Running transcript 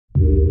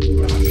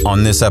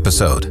on this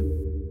episode.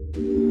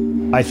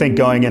 I think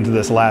going into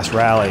this last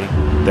rally,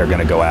 they're going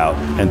to go out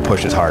and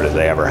push as hard as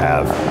they ever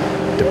have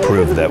to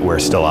prove that we're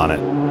still on it.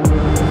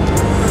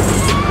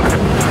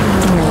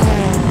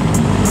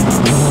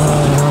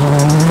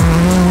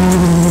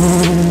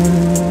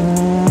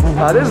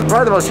 This is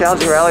probably the most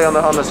challenging rally on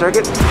the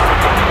circuit.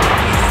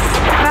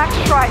 Max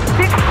right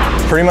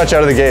 6. Pretty much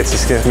out of the gates,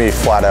 it's going to be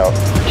flat out.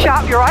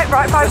 Sharp, you're right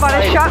 5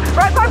 minus sharp,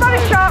 right 5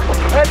 minus sharp.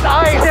 That's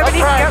nice, 70,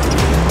 that's right.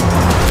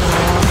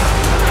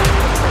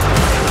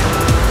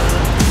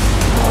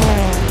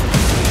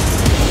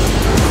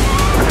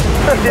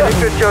 You did a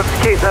good job to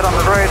keep that on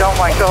the road, oh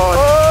my God.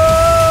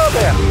 Oh,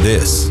 man.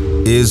 This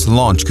is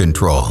Launch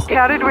Control.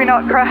 How did we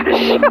not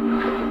crash?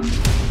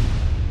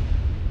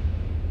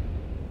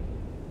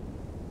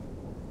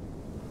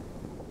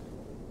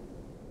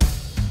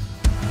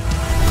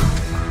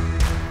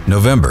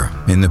 November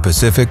in the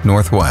Pacific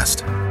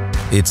Northwest.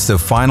 It's the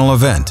final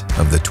event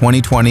of the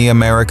 2020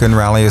 American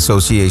Rally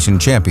Association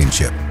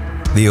Championship,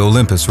 the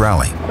Olympus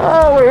Rally.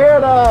 Oh, we're here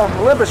at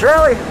Olympus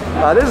Rally.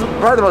 This is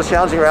probably the most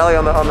challenging rally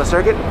on the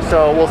circuit,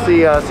 so we'll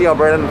see how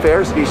Brandon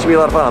fares. It should be a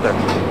lot of fun out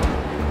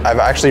there. I've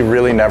actually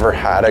really never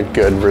had a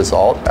good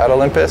result at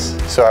Olympus,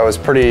 so I was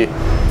pretty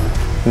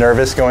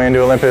nervous going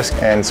into Olympus,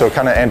 and so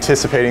kind of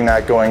anticipating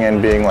that going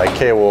in, being like,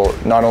 okay, well,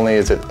 not only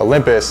is it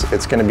Olympus,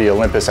 it's going to be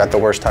Olympus at the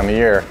worst time of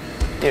year.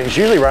 It's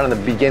usually run in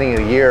the beginning of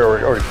the year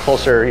or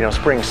closer,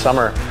 spring,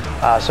 summer,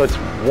 so it's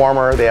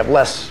warmer, they have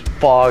less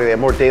fog, they have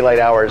more daylight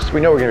hours. We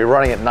know we're going to be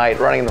running at night,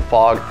 running in the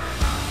fog.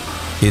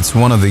 It's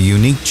one of the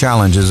unique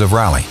challenges of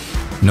rally.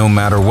 No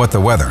matter what the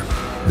weather,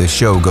 the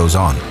show goes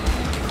on.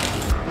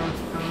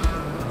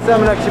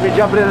 Semenuk should be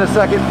jumping in a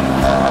second.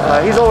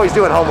 He's always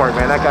doing homework,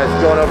 man. That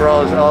guy's going over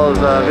all his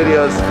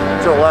videos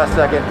until the last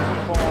second.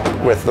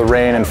 With the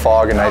rain and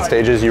fog and night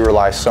stages, you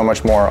rely so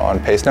much more on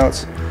pace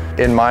notes.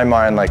 In my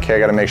mind, like, hey, I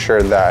got to make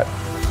sure that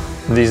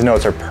these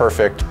notes are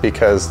perfect,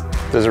 because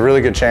there's a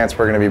really good chance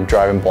we're going to be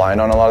driving blind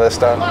on a lot of this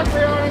stuff.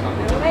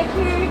 Thank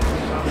you.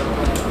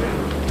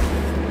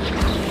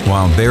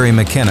 While Barry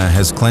McKenna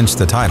has clinched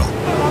the title,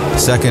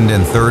 second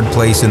and third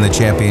place in the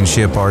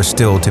championship are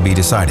still to be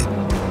decided.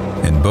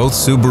 And both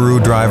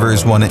Subaru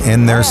drivers want to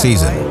end their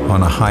season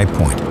on a high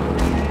point.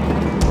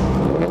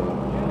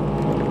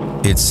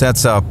 It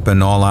sets up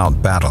an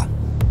all-out battle.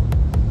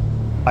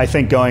 I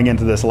think going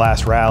into this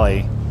last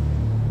rally,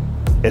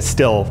 it's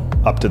still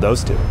up to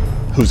those two.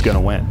 Who's going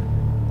to win?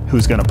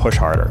 Who's going to push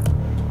harder?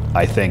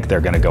 I think they're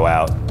going to go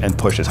out and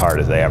push as hard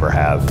as they ever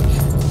have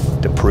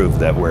to prove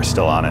that we're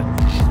still on it.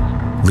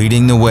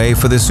 Leading the way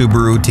for the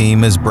Subaru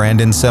team is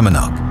Brandon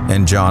Semenuk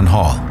and John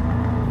Hall.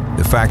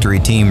 The factory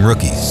team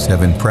rookies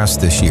have impressed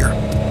this year.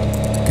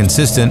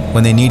 Consistent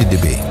when they needed to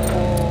be.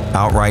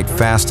 Outright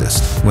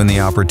fastest when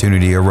the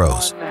opportunity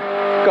arose.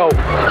 Go.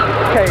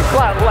 Okay,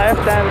 flat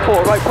left and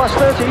forward right, plus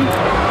 30.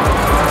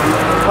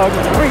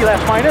 3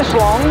 left minus,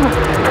 long,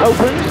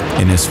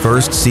 opens. In his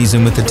first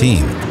season with the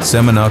team,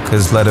 Semenuk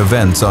has let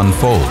events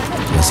unfold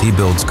as he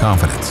builds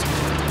confidence.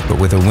 But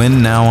with a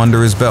win now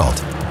under his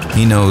belt,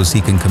 he knows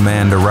he can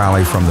command a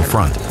rally from the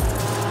front.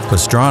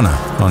 Pastrana,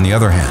 on the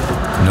other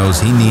hand, knows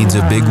he needs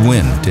a big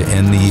win to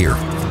end the year.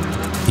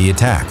 He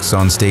attacks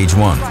on stage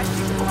 1,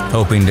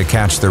 hoping to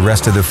catch the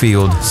rest of the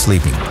field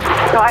sleeping.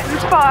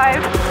 Tightens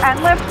 5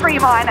 and left 3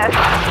 minus.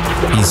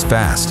 He's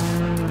fast,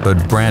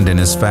 but Brandon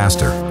is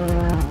faster,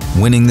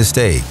 winning the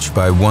stage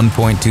by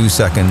 1.2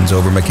 seconds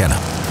over McKenna.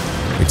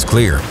 It's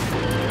clear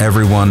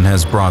everyone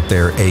has brought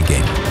their A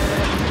game.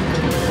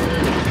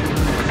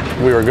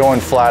 We were going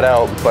flat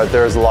out, but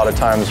there's a lot of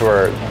times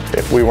where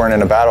if we weren't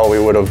in a battle, we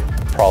would have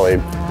probably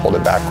pulled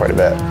it back quite a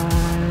bit.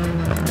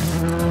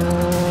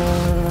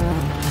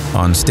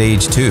 On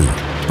stage 2,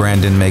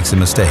 Brandon makes a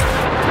mistake.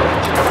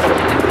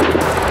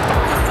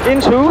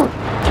 Into.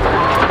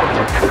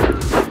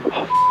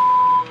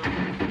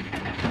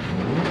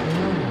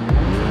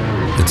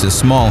 It's a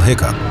small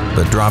hiccup,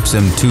 but drops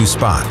him 2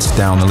 spots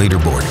down the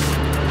leaderboard.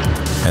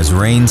 As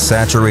rain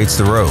saturates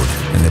the road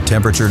and the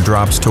temperature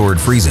drops toward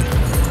freezing,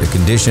 the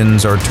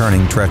conditions are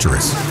turning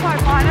treacherous.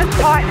 5 minus,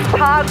 tightens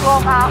hard,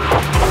 long up.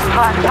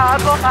 Tightens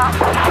hard, long up.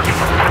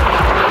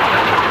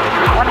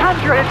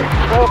 100.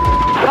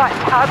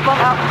 Tightens hard, long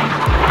up.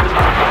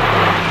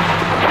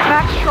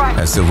 Max strike.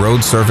 As the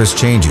road surface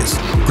changes,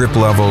 grip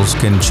levels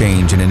can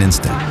change in an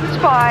instant.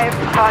 5,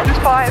 tightens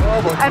 5,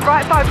 and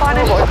right 5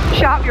 minus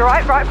sharp, you're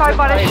right 5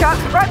 minus sharp,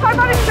 right 5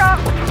 minus sharp.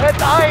 That's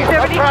nice,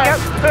 70, yep.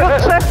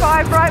 Left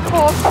 5, right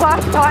 4,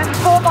 plus, tightens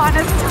 4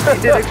 minus.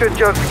 You did a good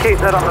job to keep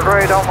that on the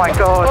road, oh my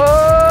God.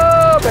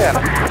 Oh, man.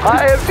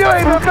 I am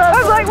doing the best. I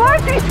was like, why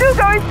is he still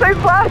going so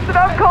fast and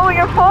I'm calling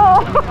a 4?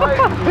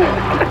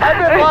 I've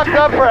been locked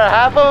up for a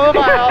half of a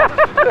mile.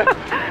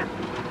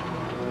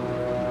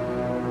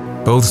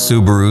 Both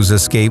Subarus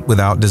escape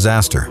without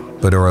disaster,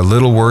 but are a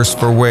little worse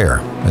for wear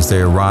as they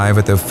arrive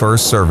at the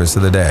first service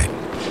of the day.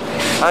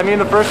 I mean,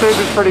 the first stage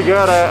was pretty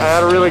good. I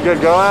had a really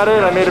good go at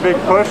it. I made a big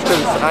push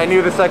because I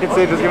knew the second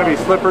stage was going to be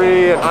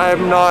slippery.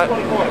 I'm not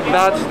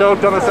that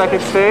stoked on the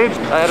second stage.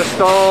 I had a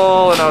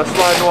stall and I was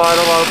sliding wide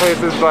in a lot of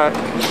places, but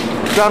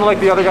sounded like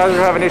the other guys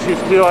were having issues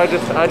too. I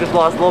just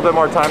lost a little bit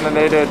more time than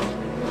they did.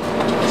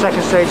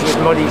 Second stage was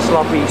muddy,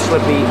 sloppy,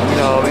 slippy, you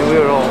know, I mean, we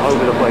were all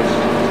over the place.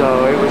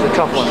 So it was a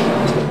tough one.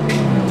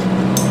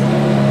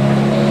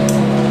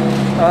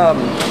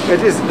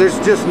 There's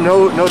just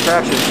no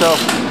traction. So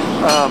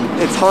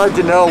it's hard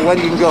to know when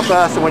you can go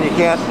fast and when you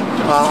can't.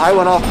 I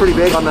went off pretty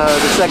big on the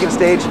second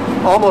stage,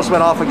 almost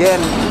went off again.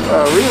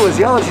 Rhea was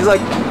yelling, she's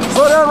like,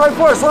 slow down right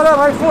four, slow down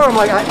right four. I'm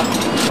like,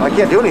 I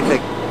can't do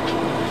anything.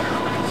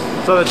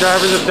 So the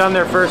drivers have done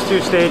their first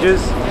 2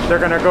 stages. They're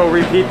gonna go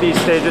repeat these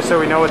stages so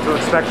we know what to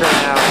expect right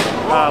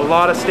now. A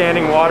lot of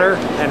standing water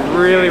and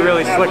really,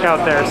 really slick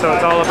out there. So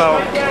it's all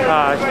about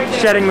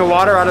shedding the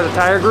water out of the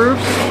tire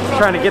grooves,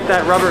 trying to get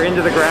that rubber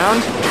into the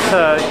ground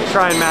to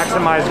try and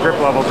maximize grip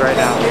levels right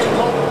now.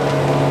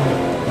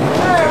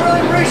 Hey, I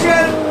really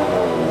appreciate it.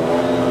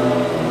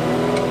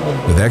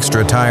 With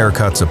extra tire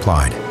cuts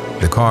applied,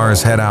 the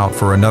cars head out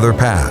for another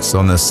pass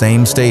on the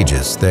same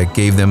stages that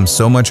gave them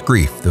so much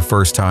grief the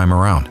first time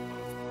around.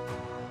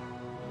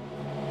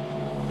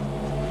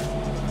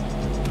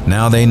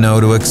 Now they know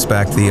to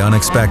expect the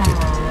unexpected,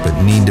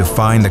 but need to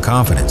find the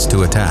confidence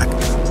to attack.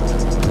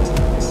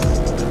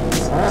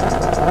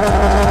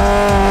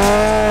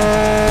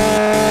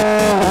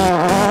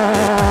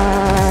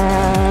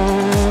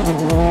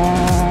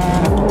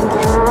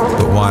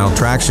 But while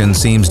traction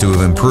seems to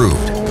have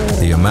improved,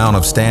 the amount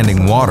of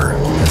standing water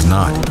has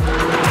not.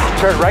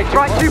 Turn right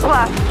 2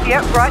 plus.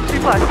 Yep, right 2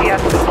 plus,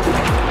 yes.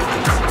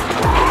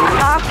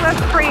 Half left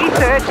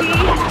 330,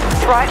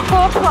 right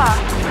 4 plus.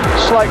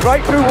 Slight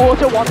right through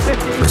water,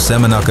 150. For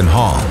Semenuk and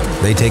Hall,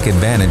 they take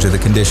advantage of the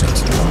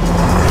conditions.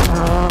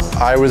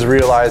 I was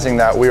realizing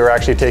that we were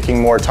actually taking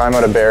more time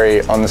out of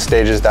Barry on the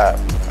stages that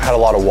had a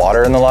lot of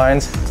water in the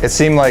lines. It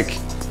seemed like,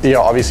 you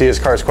know, obviously his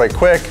car's quite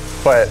quick,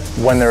 but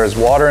when there was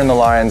water in the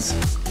lines,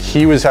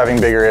 he was having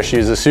bigger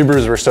issues. The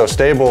Subarus were so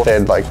stable, they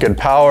had like good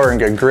power and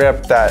good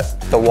grip that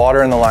the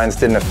water in the lines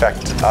didn't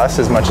affect us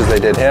as much as they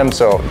did him.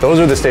 So those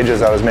are the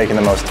stages I was making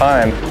the most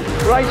time.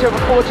 Right over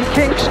 40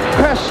 kinks,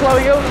 press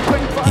slowly over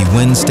 25. He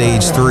wins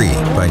stage 3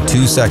 by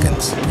 2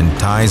 seconds and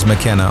ties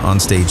McKenna on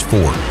stage 4.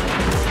 A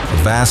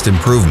vast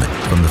improvement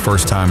from the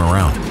first time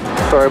around.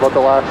 Sorry about the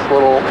last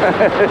little.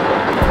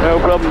 No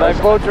problem. I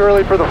slowed too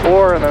early for the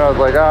 4 and then I was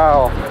like,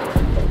 ow.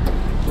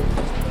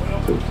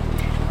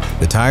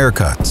 The tire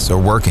cuts are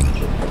working,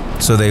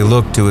 so they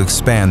look to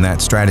expand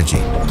that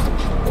strategy.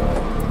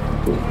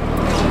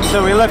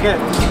 So we look at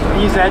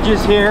these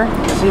edges here,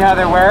 see how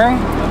they're wearing.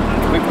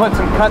 We put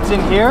some cuts in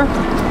here,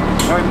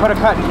 and we put a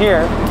cut in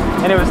here,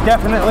 and it was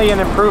definitely an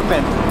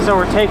improvement. So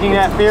we're taking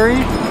that theory,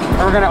 and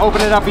we're gonna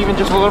open it up even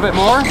just a little bit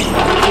more. See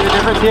the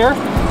difference here?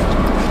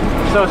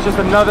 So it's just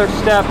another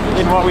step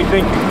in what we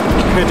think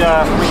we could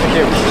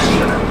do.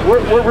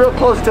 We're real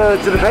close to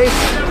the base,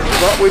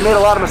 but we made a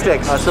lot of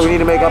mistakes. So we need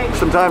to make up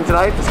some time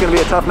tonight. It's gonna be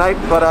a tough night,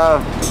 but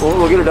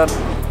we'll get it done.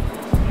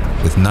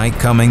 With night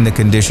coming, the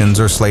conditions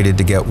are slated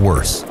to get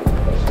worse.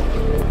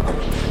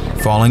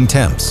 Falling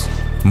temps,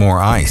 more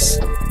ice,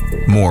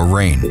 more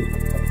rain.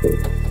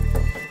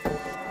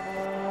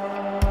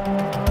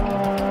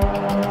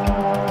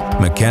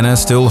 McKenna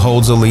still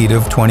holds a lead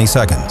of 20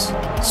 seconds,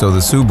 so the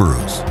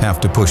Subarus have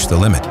to push the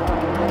limit.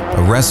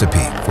 A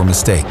recipe for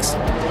mistakes.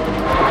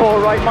 4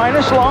 right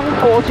minus, long,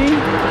 40.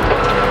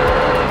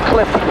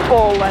 Clip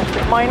 4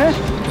 left minus.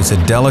 It's a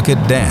delicate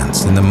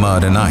dance in the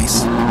mud and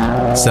ice.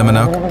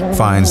 Semenuk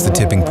finds the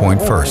tipping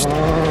point first.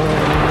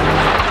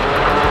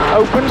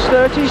 Opens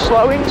 30,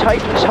 slowing,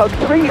 tightens hug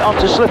 3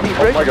 onto slippy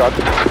bridge. Oh my God,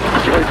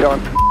 what are you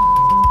doing?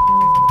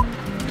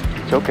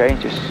 It's okay,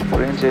 just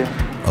put it into...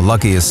 A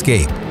lucky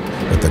escape,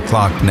 but the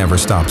clock never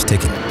stops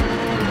ticking.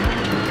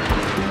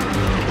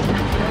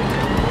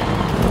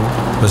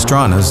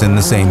 Pastrana's in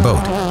the same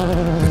boat.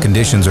 The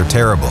conditions are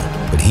terrible,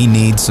 but he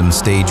needs some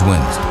stage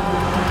wins.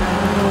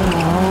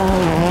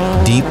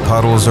 Deep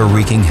puddles are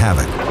wreaking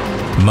havoc.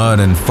 Mud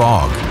and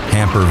fog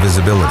hamper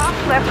visibility.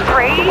 Left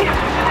 3,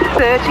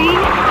 30,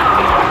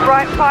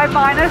 right 5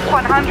 minus,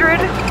 100.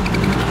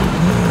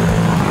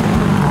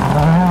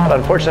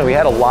 Unfortunately, we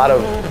had a lot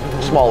of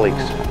small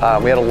leaks.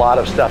 We had a lot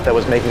of stuff that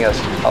was making us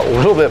a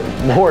little bit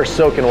more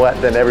soaking wet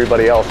than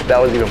everybody else, if that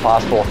was even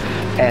possible.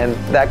 And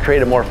that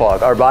created more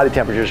fog. Our body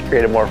temperatures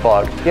created more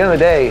fog. At the end of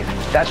the day,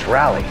 that's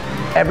rally.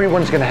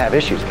 Everyone's gonna have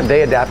issues, and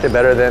they adapted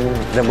better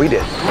than we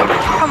did.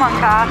 Come on,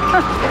 car.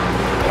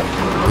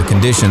 The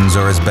conditions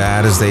are as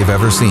bad as they've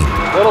ever seen.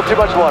 A little too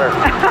much water.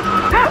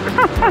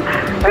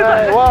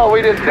 Well,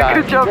 we didn't die.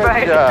 Good job,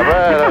 mate.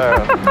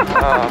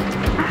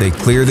 They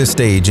clear the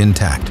stage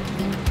intact.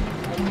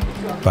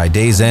 By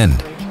day's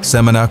end,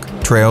 Semenuk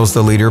trails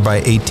the leader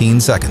by 18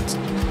 seconds.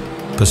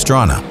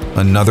 Pastrana,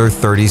 another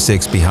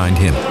 36 behind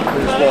him.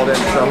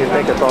 So you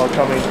think it's all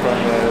coming from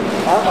the...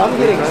 I'm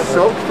getting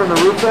soaked from the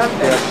roof vent,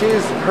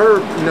 and her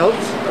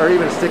notes are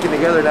even sticking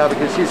together now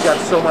because she's got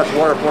so much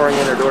water pouring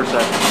in her door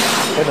side.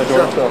 In the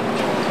door sill.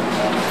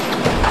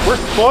 We're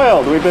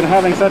spoiled. We've been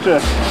having such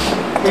a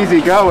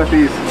easy go with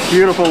these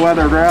beautiful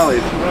weathered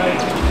rallies.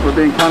 We're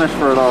being punished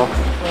for it all.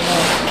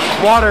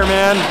 Water,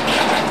 man.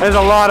 There's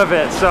a lot of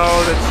it, so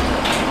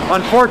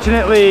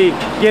unfortunately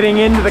getting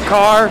into the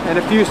car in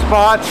a few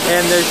spots,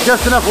 and there's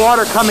just enough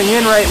water coming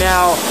in right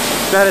now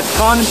that it's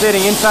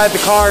condensating inside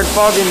the car and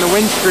fogging the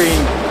windscreen.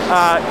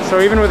 So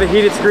even with the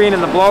heated screen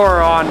and the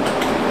blower on,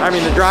 I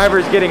mean, the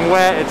driver's getting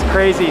wet, it's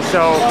crazy.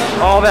 So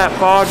all that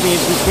fog means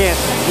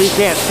he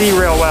can't see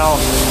real well,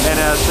 and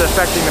it's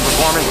affecting the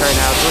performance right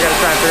now. So we gotta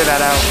try and figure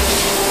that out.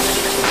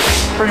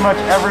 Pretty much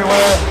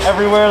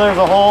everywhere there's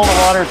a hole, the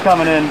water's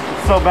coming in.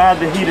 It's so bad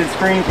the heated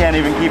screen can't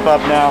even keep up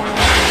now.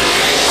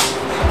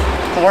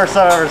 It's the worst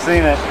I've ever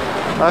seen it.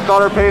 I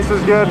thought our pace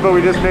was good, but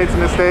we just made some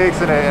mistakes,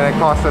 and it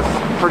cost us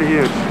pretty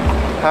huge.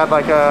 Had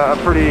like a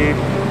pretty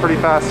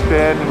fast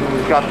spin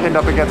and got pinned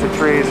up against a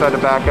tree, so I had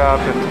to back up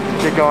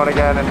and get going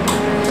again. And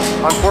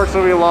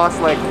unfortunately, we lost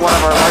like one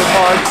of our light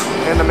pods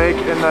in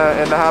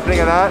the happening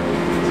of that,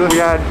 so we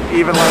had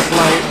even less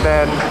light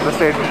than the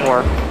stage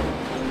before.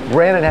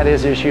 Brandon had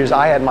his issues,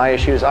 I had my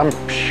issues. I'm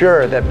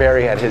sure that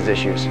Barry had his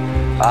issues.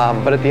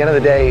 But at the end of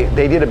the day,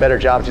 they did a better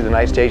job through the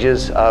night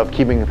stages of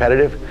keeping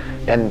competitive,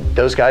 and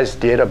those guys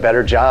did a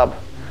better job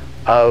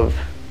of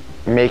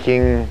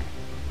making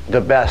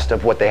the best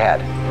of what they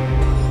had.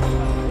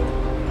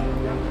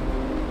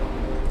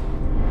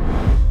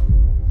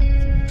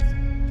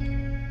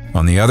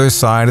 On the other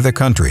side of the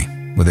country,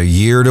 with a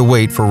year to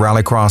wait for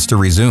Rallycross to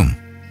resume,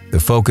 the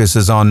focus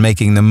is on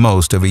making the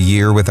most of a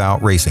year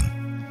without racing.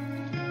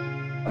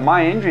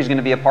 My injury is going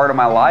to be a part of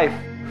my life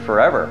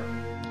forever.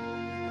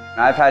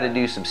 I've had to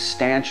do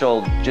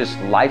substantial just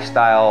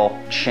lifestyle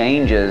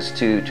changes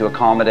to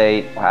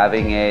accommodate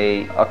having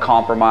a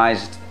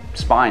compromised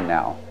spine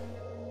now.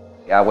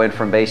 I went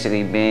from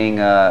basically being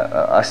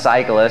a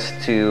cyclist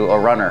to a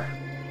runner.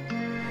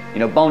 You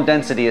know, bone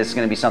density is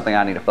going to be something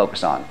I need to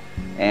focus on.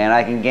 And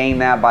I can gain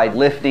that by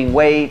lifting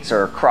weights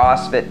or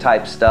CrossFit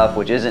type stuff,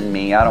 which isn't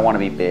me. I don't want to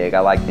be big. I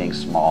like being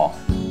small.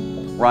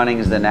 Running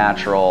is the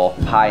natural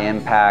high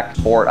impact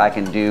sport I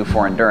can do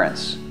for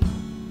endurance.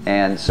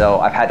 And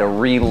so I've had to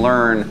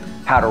relearn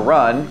how to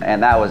run,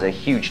 and that was a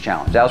huge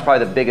challenge. That was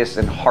probably the biggest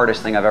and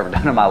hardest thing I've ever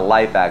done in my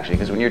life, actually,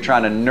 because when you're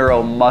trying to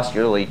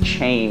neuromuscularly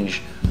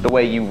change the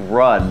way you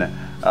run,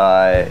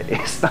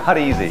 it's not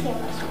easy.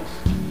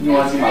 You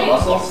want to see my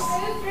muscles?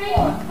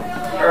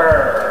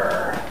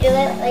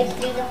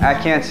 I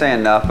can't say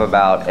enough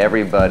about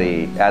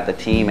everybody at the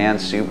team and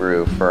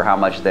Subaru for how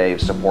much they've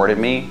supported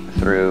me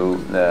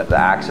through the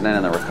accident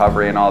and the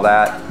recovery and all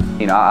that.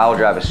 You know, I'll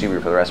drive a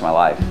Subaru for the rest of my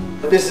life.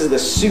 This is the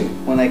suit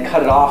when they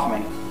cut it off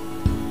me.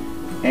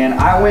 And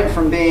I went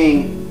from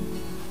being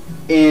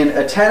in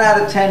a 10 out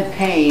of 10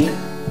 pain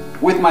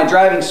with my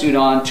driving suit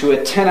on to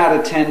a 10 out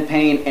of 10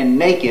 pain and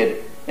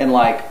naked in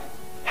like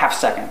half a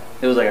second.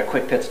 It was like a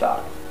quick pit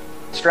stop.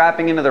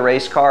 Strapping into the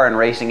race car and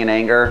racing in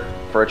anger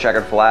for a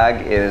checkered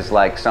flag is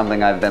like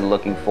something I've been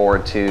looking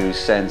forward to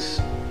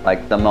since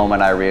like the moment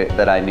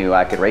that I knew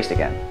I could race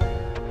again.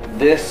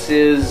 This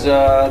is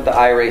the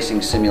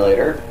iRacing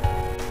simulator.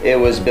 It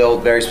was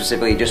built very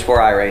specifically just for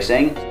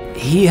iRacing.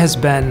 He has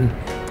been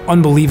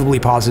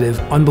unbelievably positive,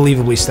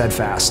 unbelievably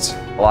steadfast.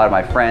 A lot of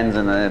my friends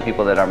and the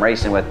people that I'm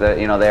racing with,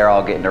 you know, they're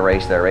all getting to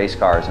race their race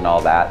cars and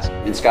all that.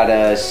 It's got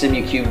a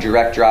Semenuk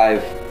direct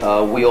drive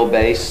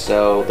wheelbase,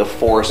 so the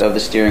force of the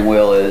steering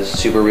wheel is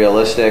super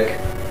realistic.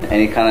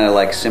 Any kind of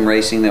like sim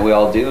racing that we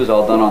all do is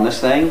all done on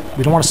this thing.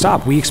 We don't want to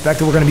stop. We expect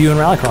that we're going to be doing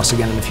Rallycross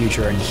again in the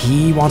future, and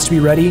he wants to be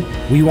ready.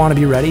 We want to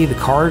be ready. The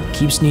car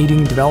keeps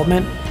needing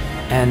development,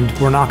 and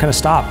we're not going to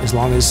stop. As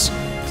long as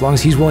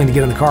he's willing to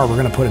get in the car, we're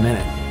going to put him in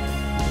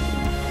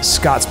it.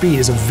 Scott Speed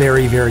is a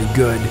very, very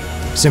good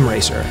sim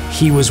racer.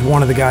 He was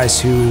one of the guys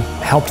who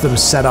helped them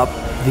set up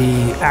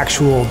the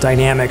actual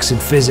dynamics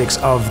and physics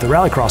of the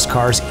Rallycross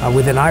cars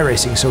within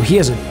iRacing. So he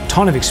has a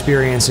ton of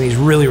experience, and he's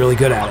really, really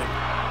good at it.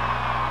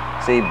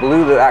 See,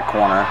 blew that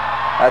corner.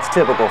 That's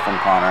typical from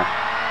Connor.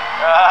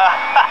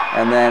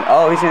 And then,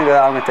 oh, he's gonna go,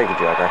 I'm gonna take the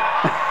Joker.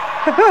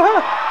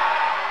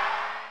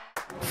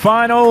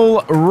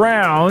 Final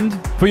round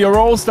for your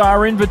All-Star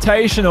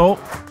Invitational.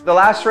 The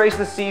last race of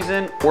the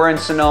season, we're in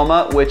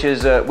Sonoma, which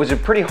was a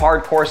pretty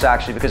hard course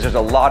actually because there's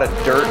a lot of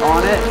dirt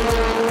on it.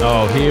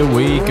 Oh, here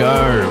we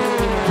go.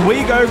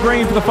 We go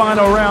green for the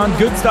final round.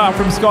 Good start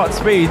from Scott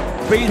Speed.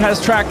 Speed has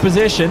track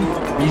position.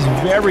 He's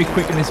very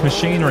quick in this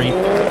machinery.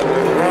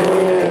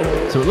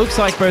 So it looks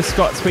like both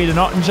Scott Speed and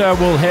Ottinger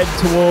will head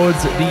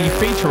towards the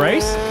feature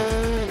race.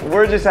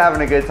 We're just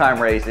having a good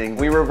time racing.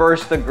 We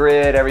reverse the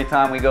grid every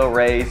time we go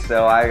race,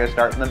 so I go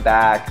start in the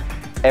back.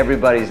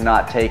 Everybody's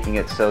not taking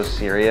it so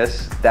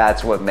serious.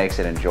 That's what makes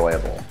it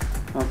enjoyable.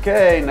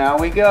 Okay, now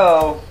we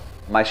go.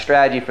 My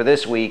strategy for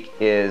this week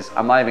is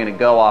I'm not even gonna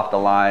go off the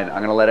line.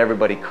 I'm gonna let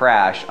everybody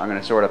crash. I'm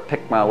gonna sort of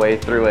pick my way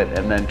through it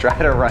and then try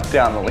to run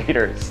down the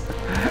leaders.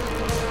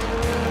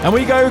 And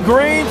we go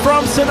green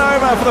from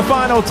Sonoma for the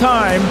final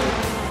time.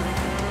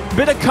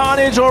 Bit of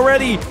carnage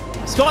already.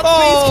 Scott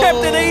Speed's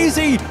kept it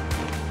easy.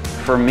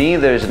 For me,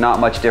 there's not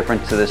much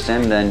difference to the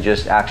sim than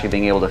just actually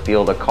being able to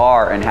feel the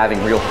car and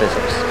having real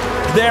physics.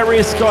 There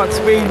is Scott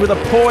Speed with a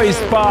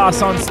poised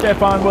pass on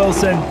Stefan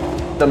Wilson.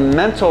 The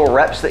mental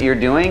reps that you're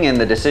doing and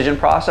the decision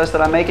process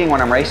that I'm making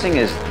when I'm racing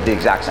is the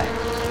exact same.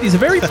 He's a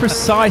very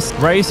precise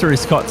racer, is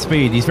Scott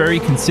Speed. He's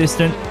very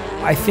consistent.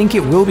 I think it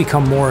will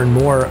become more and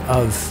more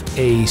of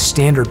a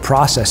standard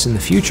process in the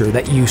future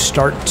that you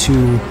start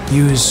to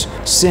use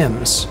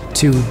sims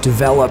to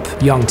develop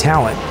young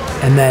talent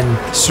and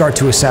then start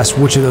to assess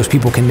which of those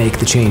people can make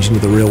the change into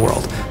the real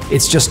world.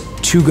 It's just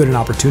too good an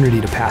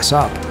opportunity to pass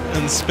up.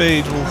 And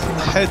Speed will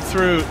head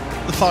through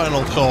the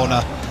final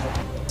corner.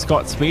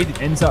 Scott Speed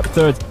ends up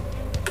third.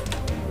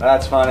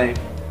 That's funny.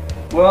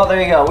 Well,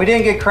 there you go. We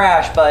didn't get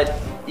crashed, but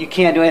you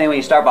can't do anything when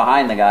you start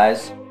behind the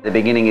guys. At the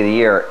beginning of the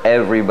year,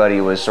 everybody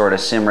was sort of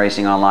sim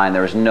racing online.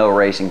 There was no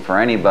racing for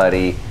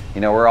anybody.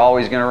 You know, we're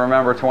always going to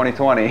remember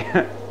 2020.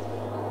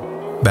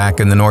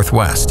 Back in the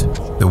Northwest,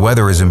 the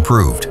weather has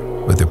improved,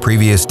 but the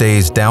previous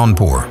day's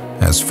downpour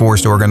has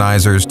forced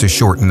organizers to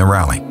shorten the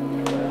rally.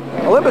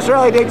 Olympus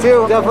Rally Day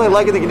 2, definitely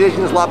liking the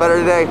conditions a lot better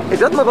today. It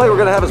doesn't look like we're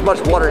going to have as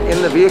much water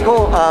in the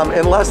vehicle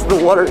unless the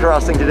water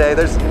crossing today.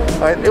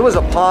 It was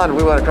a pond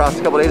we went across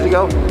a couple days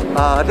ago.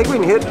 I think we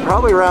can hit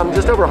probably around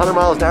just over 100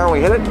 miles an hour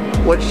when we hit it,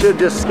 which should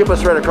just skip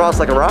us right across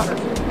like a rock.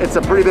 It's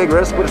a pretty big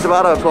risk, but it's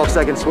about a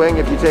 12-second swing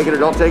if you take it or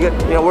don't take it.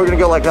 You know, we're going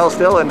to go like hell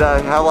still and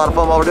have a lot of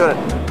fun while we're doing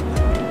it.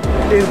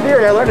 In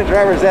theory, I learned in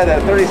driver's ed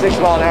that at 36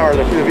 miles an hour,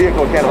 the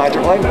vehicle can't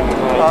hydroplane.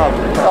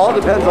 It all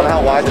depends on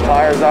how wide the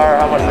tires are,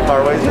 how much the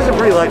car weighs. These are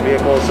pretty light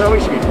vehicles, so we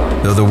should be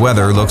fine. Though the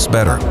weather looks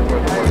better,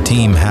 the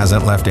team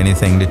hasn't left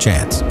anything to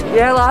chance.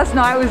 Yeah, last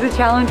night was a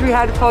challenge. We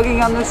had fogging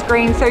on the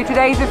screen, so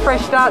today's a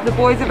fresh start. The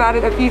boys have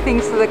added a few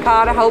things to the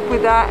car to help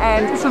with that,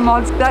 and some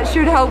mods that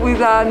should help with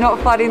not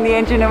flooding the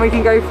engine, and we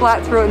can go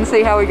flat through it and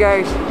see how we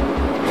go.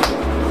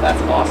 That's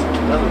awesome.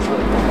 That looks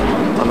really cool.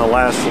 On the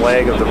last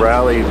leg of the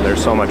rally,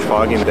 there's so much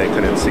fogging they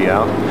couldn't see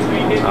out.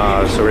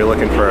 So we were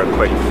looking for a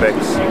quick fix.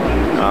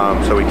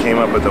 So we came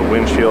up with a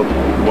windshield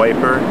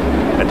wiper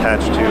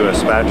attached to a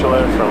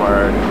spatula from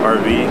our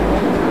RV,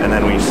 and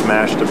then we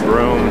smashed a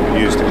broom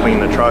used to clean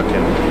the truck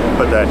and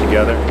put that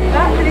together.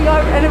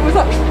 And it was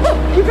like,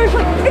 oh, you guys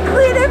like, it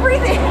cleared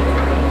everything.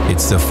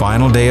 It's the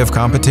final day of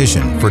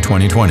competition for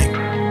 2020.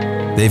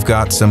 They've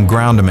got some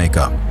ground to make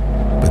up,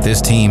 but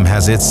this team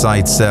has its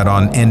sights set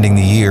on ending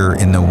the year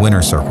in the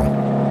winner's circle.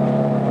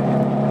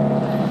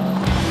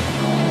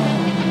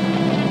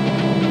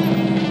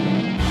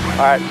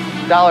 All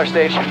right, dollar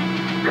station.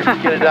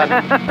 Let's get it done. 3,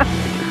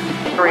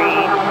 2, 1,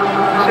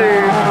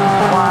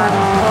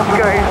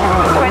 go.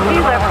 20,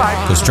 left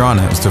 5.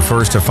 Pastrana is the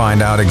first to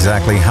find out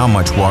exactly how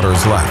much water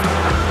is left.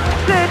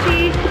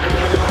 30,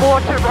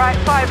 4 to right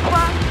 5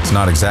 plus. It's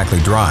not exactly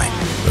dry,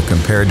 but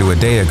compared to a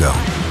day ago,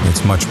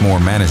 it's much more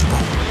manageable.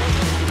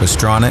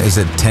 Pastrana is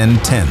at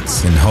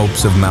 10/10ths in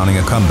hopes of mounting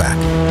a comeback.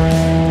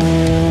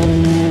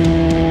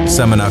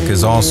 Semenuk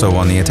is also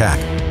on the attack.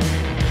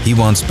 He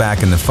wants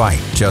back in the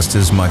fight just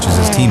as much as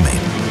his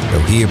teammate, though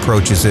he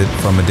approaches it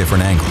from a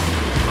different angle.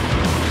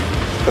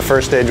 The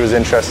first stage was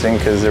interesting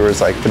because there was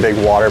like the big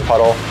water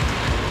puddle.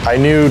 I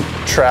knew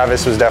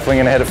Travis was definitely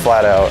going to hit it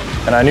flat out,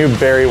 and I knew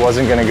Barry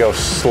wasn't going to go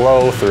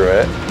slow through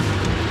it.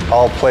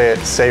 I'll play it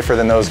safer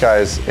than those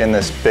guys in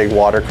this big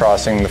water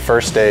crossing. The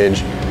first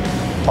stage,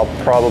 I'll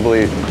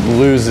probably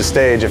lose the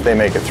stage if they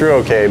make it through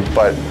okay,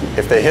 but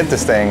if they hit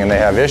this thing and they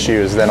have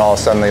issues, then all of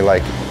a sudden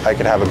I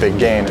could have a big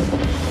gain.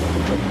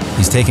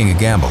 He's taking a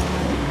gamble,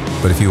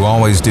 but if you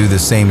always do the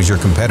same as your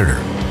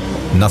competitor,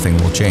 nothing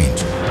will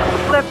change.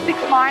 Left 6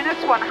 minus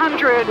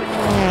 100.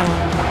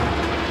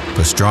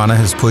 Pastrana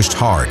has pushed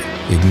hard,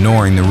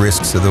 ignoring the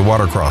risks of the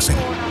water crossing.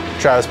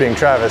 Travis being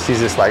Travis, he's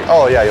just like,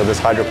 oh yeah, you'll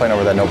just hydroplane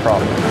over that, no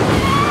problem.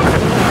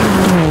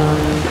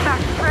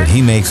 But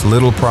he makes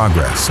little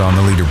progress on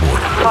the leaderboard.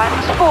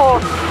 Minus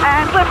 4,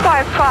 and left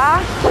 5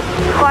 fast.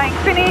 Flying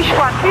finish,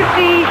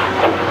 150.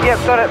 Yep,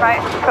 got it,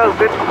 mate. Felt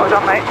good. Well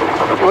done, mate.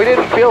 We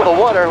didn't feel the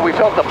water, we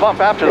felt the bump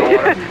after the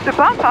water. The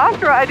bump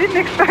after, I didn't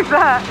expect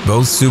that.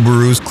 Both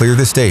Subarus clear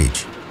the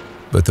stage,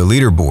 but the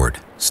leaderboard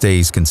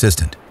stays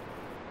consistent.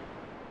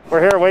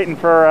 We're here waiting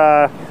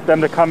for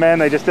them to come in.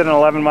 They just did an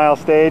 11-mile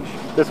stage.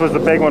 This was the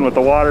big one with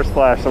the water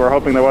splash, so we're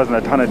hoping there wasn't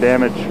a ton of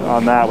damage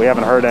on that. We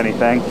haven't heard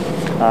anything.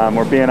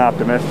 We're being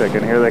optimistic,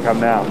 and here they come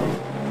now.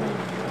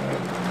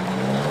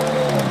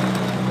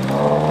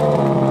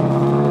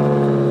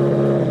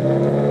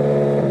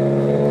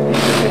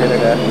 You hit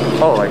it at?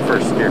 Oh, like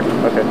first gear.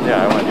 Okay.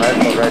 Yeah, I went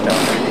right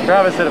down.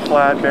 Travis hit it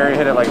flat. Barry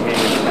hit it like medium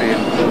speed.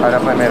 I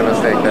definitely made a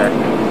mistake there.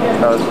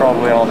 That was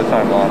probably all the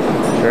time lost.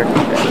 Sure.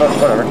 Yeah, but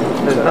whatever.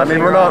 I mean,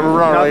 we're not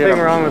really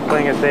nothing wrong with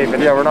playing it safe.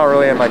 Yeah, we're not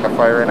really in like a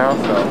fight right now,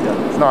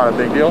 so it's not a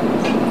big deal.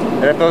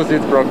 And if those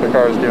dudes broke the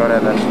cars doing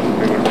it, then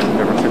we would be in a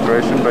different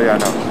situation. But yeah,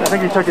 no. I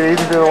think he took it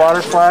easy through the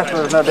water splash, so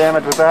there's no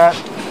damage with that.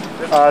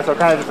 So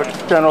kind of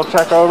just a general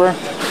check over.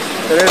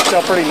 It is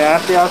still pretty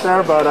nasty out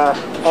there, but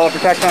all the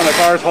protection on the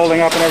car is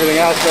holding up and everything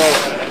else, so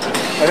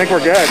I think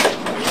we're good.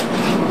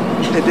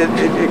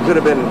 It could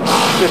have been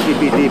 50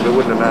 feet deep, it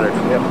wouldn't have mattered.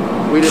 Yep.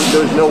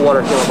 There was no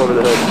water came up over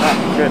the hood.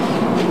 Good.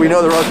 We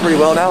know the roads pretty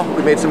well now.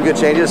 We made some good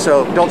changes,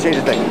 so don't change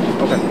a thing.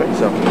 Okay.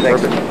 So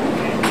thanks. Perfect.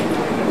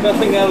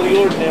 Nothing out of the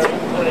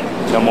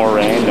ordinary. No more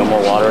rain, no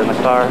more water in the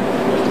car.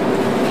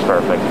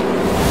 Perfect.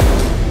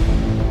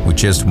 With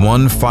just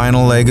one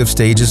final leg of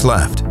stages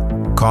left,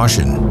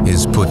 caution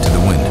is put to the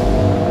wind.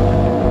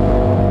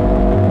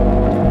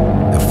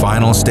 The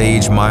final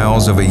stage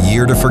miles of a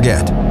year to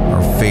forget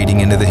are fading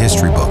into the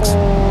history books.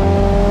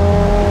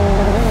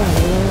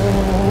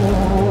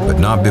 But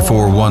not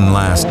before one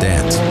last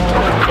dance.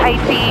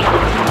 80.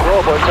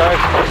 Roll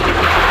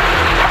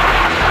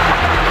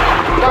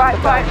right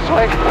 5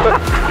 swing.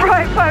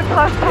 Right 5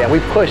 plus. Yeah, we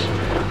pushed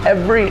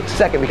every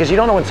second because you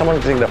don't know when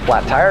someone's going to get a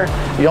flat tire.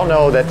 You don't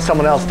know that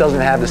someone else doesn't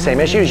have the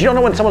same issues. You don't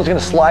know when someone's going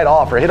to slide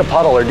off or hit a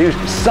puddle or do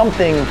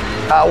something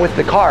with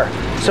the car.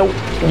 So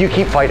you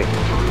keep fighting.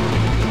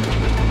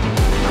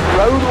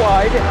 Road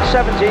wide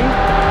 70.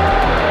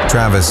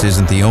 Travis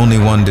isn't the only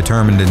one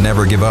determined to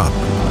never give up.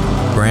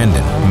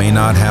 Brandon may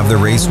not have the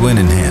race win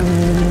in hand,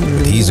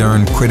 but he's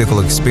earned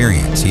critical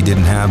experience he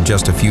didn't have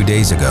just a few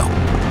days ago.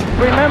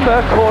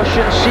 Remember,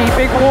 caution, see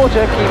big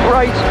water, keep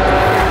right.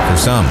 For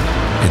some,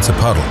 it's a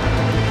puddle.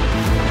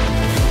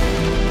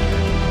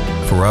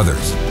 For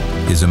others,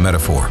 is a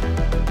metaphor.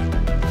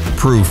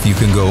 Proof you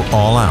can go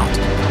all out,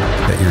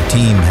 that your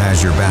team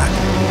has your back.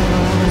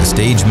 The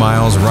stage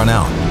miles run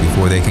out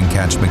before they can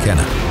catch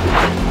McKenna.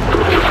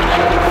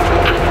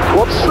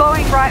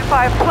 Slowing right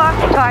 5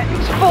 plus,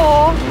 tightens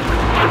 4.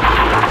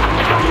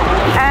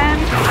 And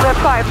left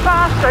 5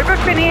 fast, over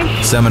finish.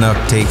 Semenuk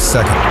takes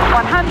second.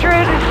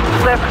 100,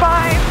 left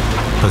 5.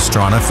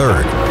 Pastrana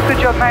third.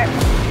 Good job, mate.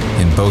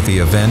 In both the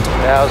event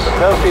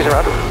Speeds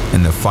around.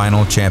 and the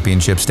final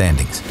championship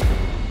standings.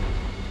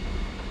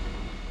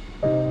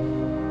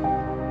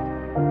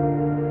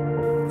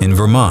 In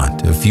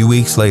Vermont, a few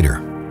weeks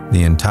later,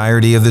 the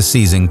entirety of the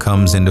season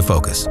comes into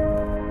focus.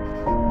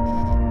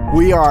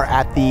 We are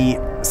at the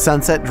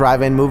Sunset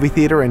Drive-In Movie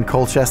Theater in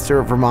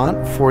Colchester,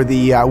 Vermont for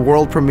the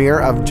world premiere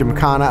of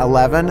Gymkhana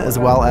 11 as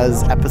well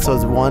as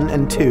episodes 1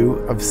 and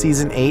 2 of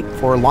season 8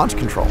 for Launch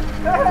Control.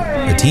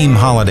 A team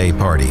holiday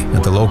party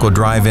at the local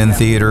drive-in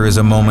theater is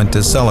a moment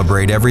to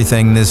celebrate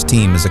everything this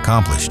team has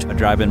accomplished. A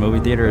drive-in movie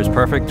theater is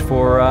perfect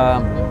for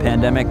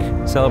pandemic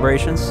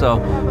celebrations,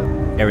 so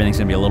everything's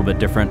going to be a little bit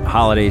different.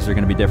 Holidays are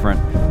going to be different.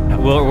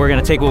 We're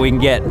going to take what we can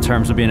get in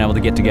terms of being able to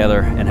get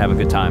together and have a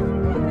good time.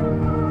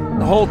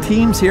 The whole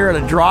team's here at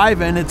a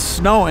drive-in. It's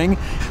snowing,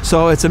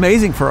 so it's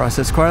amazing for us.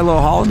 It's quite a little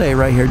holiday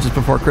right here just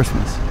before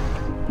Christmas.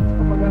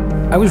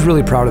 I was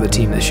really proud of the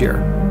team this year.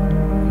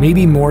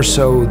 Maybe more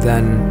so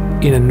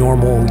than in a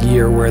normal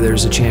year where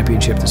there's a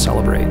championship to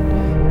celebrate.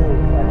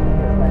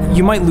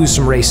 You might lose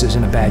some races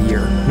in a bad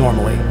year,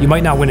 normally. You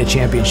might not win a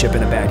championship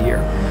in a bad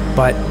year.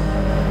 But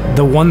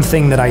the one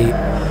thing that I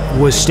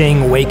was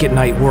staying awake at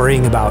night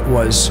worrying about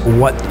was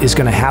what is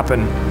going to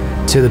happen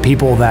to the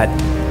people that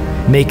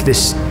make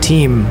this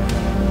team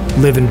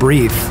live and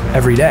breathe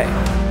every day.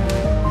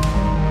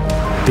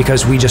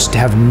 Because we just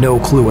have no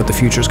clue what the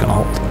future is going to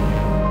hold.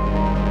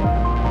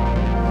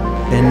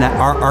 And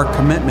our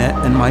commitment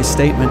and my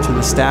statement to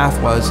the staff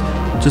was,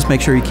 just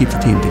make sure you keep the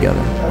team together.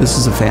 This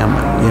is a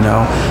family, you know.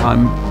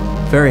 I'm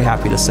very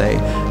happy to say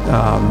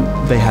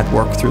they had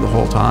worked through the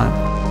whole time.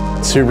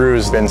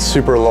 Subaru's been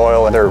super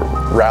loyal, and their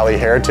rally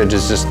heritage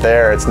is just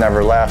there. It's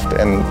never left,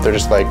 and they're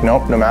just like,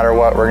 nope, no matter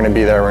what, we're going to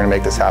be there, we're going to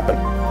make this happen.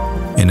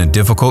 In a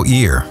difficult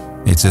year,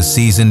 it's a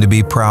season to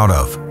be proud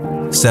of.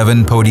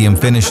 7 podium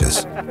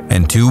finishes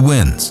and 2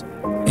 wins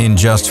in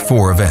just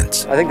 4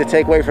 events. I think the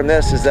takeaway from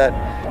this is that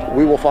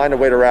we will find a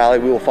way to rally.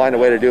 We will find a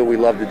way to do what we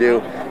love to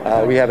do.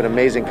 We have an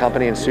amazing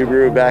company in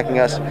Subaru backing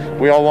us.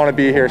 We all want to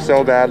be here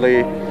so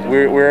badly.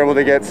 We're able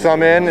to get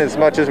some in as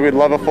much as we'd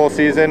love a full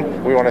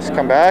season. We want to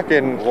come back,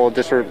 and we'll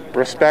just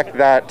respect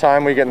that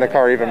time we get in the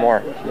car even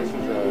more.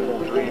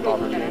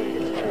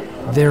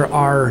 There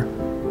are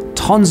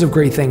tons of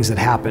great things that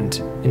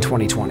happened in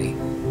 2020.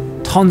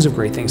 Tons of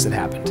great things that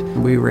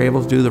happened. We were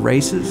able to do the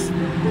races.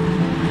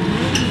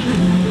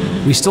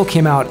 We still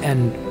came out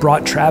and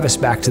brought Travis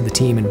back to the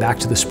team and back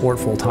to the sport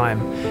full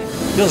time.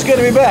 Feels good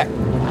to be back.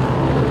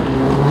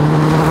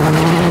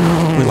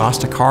 We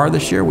lost a car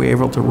this year. We were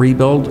able to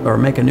rebuild or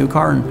make a new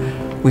car,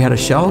 and we had a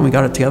shell and we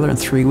got it together in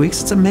 3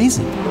 weeks. It's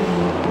amazing.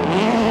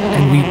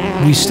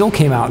 And we still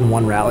came out and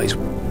won rallies.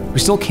 We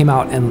still came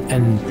out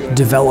and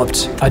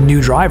developed a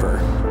new driver.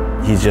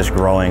 He's just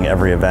growing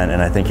every event,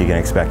 and I think you can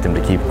expect him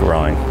to keep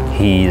growing.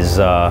 He's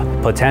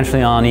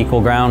potentially on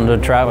equal ground to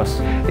Travis.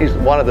 He's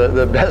one of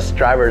the best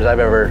drivers I've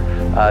ever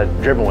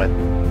driven with.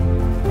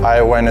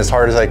 I went as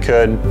hard as I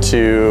could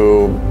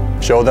to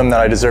show them that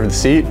I deserved the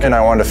seat, and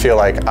I wanted to feel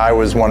like I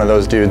was one of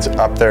those dudes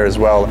up there as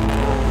well.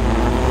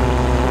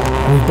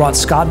 And we brought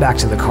Scott back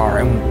to the car,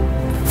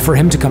 and for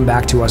him to come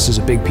back to us is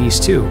a big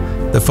piece too.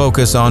 The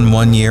focus on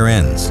 1 year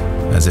ends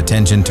as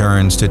attention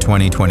turns to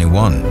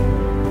 2021.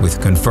 With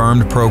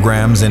confirmed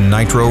programs in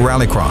Nitro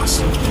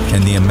Rallycross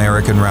and the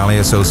American Rally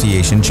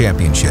Association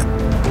Championship.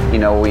 You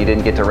know, we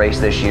didn't get to race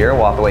this year,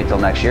 we'll have to wait till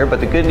next year,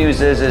 but the good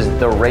news is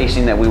the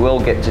racing that we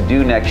will get to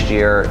do next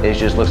year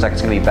just looks like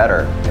it's gonna be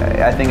better.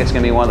 I think it's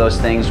gonna be one of those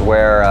things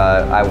where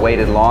I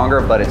waited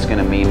longer, but it's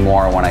gonna mean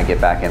more when I get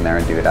back in there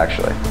and do it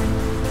actually.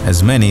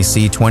 As many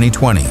see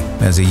 2020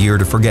 as a year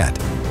to forget,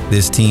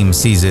 this team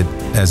sees it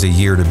as a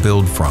year to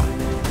build from.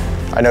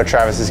 I know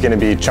Travis is going to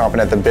be chomping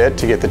at the bit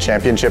to get the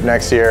championship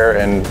next year,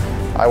 and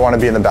I want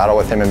to be in the battle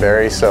with him and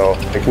Barry, so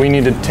we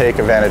need to take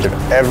advantage of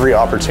every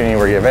opportunity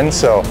we're given.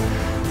 So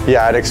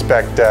yeah, I'd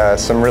expect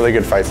some really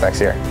good fights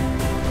next year.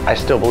 I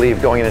still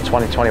believe going into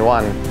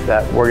 2021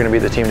 that we're going to be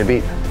the team to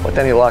beat. With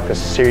any luck,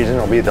 this season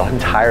will be the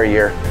entire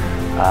year.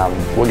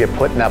 We'll get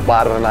put in that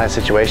bottom of the 9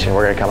 situation.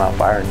 We're going to come out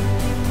firing.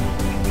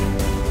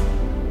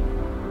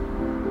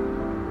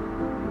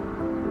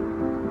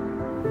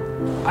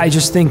 I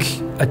just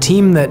think a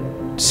team that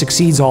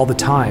succeeds all the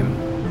time,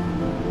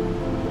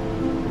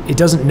 it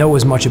doesn't know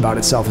as much about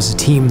itself as a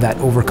team that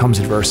overcomes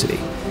adversity.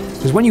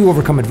 Because when you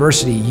overcome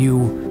adversity,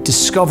 you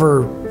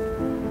discover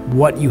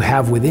what you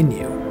have within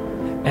you.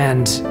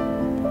 And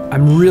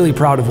I'm really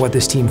proud of what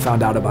this team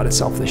found out about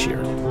itself this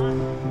year.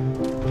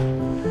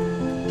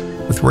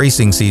 With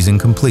racing season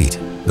complete,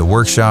 the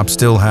workshop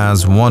still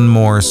has one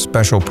more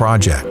special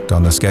project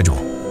on the schedule.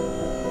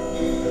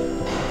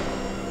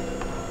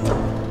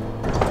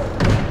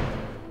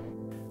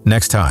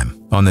 Next time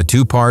on the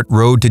 2-part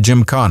Road to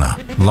Gymkhana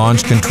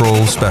Launch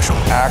Control Special.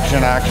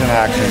 Action, action,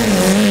 action.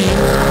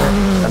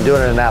 I'm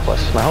doing it in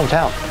Annapolis, my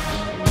hometown.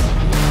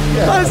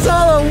 I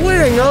saw the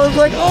wing. I was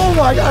like, oh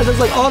my gosh, it's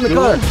like on the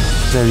car.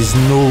 There is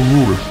no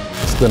rule.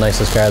 It's the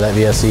nicest car that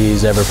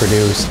VSE's ever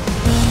produced.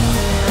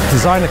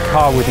 Design a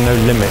car with no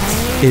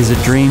limits is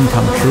a dream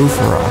come true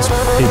for us.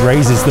 It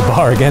raises the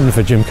bar again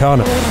for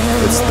Gymkhana.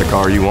 It's the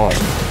car you want.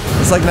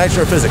 It's like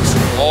nitro physics.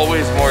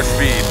 Always more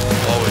speed,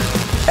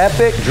 always.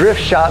 Epic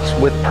drift shots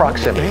with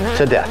proximity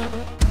to death.